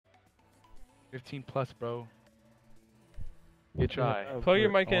15 plus, bro. Good try. Plug your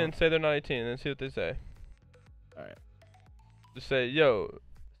mic in and say they're not 18 and see what they say. Alright. Just say, yo,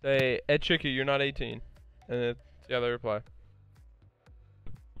 say, Ed Tricky, you're not 18. And then see how they reply.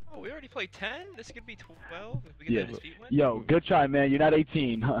 Oh, we already played 10? This is gonna be 12 if we get that dispute win? Yo, good try, man. You're not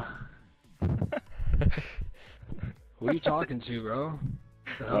 18, huh? Who are you talking to, bro?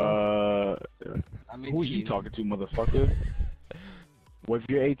 Who are you talking to, motherfucker? Well, if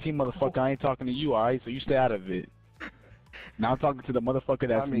you're 18, motherfucker, I ain't talking to you, alright? So you stay out of it. Now I'm talking to the motherfucker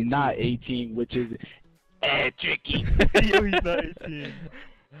that's not 18, which is Ed Tricky. Yo, he's not 18.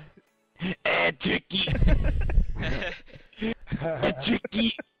 Ed Tricky. Ed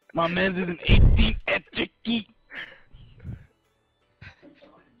Tricky. My man's is an 18. Ed Tricky.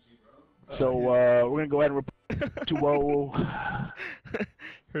 So we're gonna go ahead and report 2-0.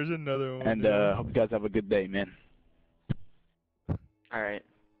 Here's another one. And hope you guys have a good day, man. All right.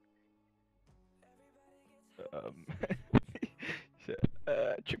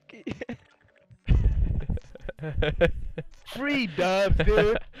 Tricky. Free dubs,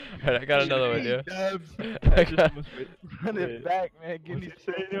 dude. Alright, I got another one, yeah. Dubs. Run it back, man. Give me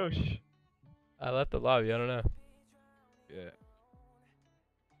some. I left the lobby, I don't know. Yeah.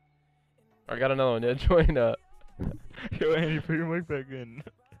 I got another one, yeah. Join up. Yo, Andy, put your mic back in.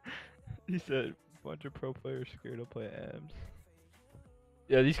 He said, bunch of pro players scared to play AMS.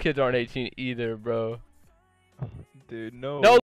 Yeah, these kids aren't 18 either, bro. Dude, no. No.